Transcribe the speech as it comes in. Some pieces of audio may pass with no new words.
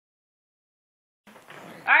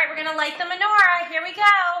we're going to light the menorah. Here we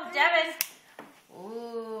go. Devin.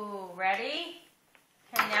 Ooh, ready?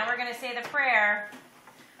 Okay, now we're going to say the prayer.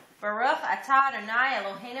 Baruch atah Adonai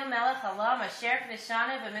Eloheinu melech haolam asher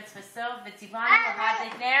k'deshanu b'mitzvaso v'tzivanu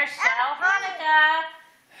l'hadlik ner shel Hanukkah.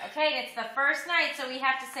 Okay, it's the first night, so we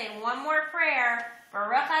have to say one more prayer.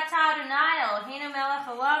 Baruch atah Adonai Eloheinu melech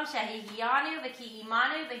haolam shehigianu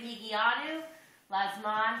v'ki'imanu v'higianu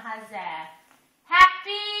lazman hazeh.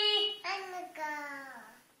 Happy Hanukkah.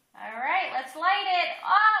 All right, let's light it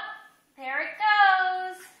up. There it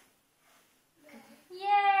goes.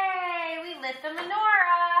 Yay, we lit the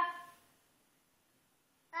menorah.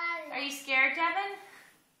 Are you scared, Devin?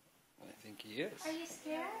 I think he is. Are you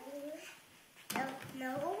scared?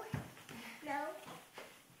 No.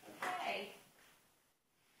 Okay.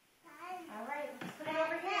 All right, let's put it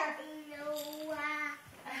over here.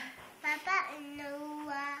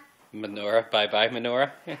 Menorah, bye-bye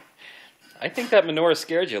menorah. I think that menorah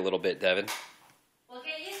scared you a little bit, Devin. Well,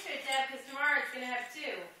 get used to it, Dev, because tomorrow it's going to have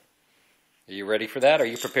two. Are you ready for that? Are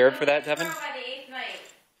you prepared for that, Devin? Tomorrow by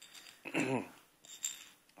the 8th night.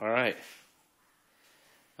 All right.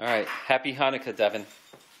 All right. Happy Hanukkah, Devin.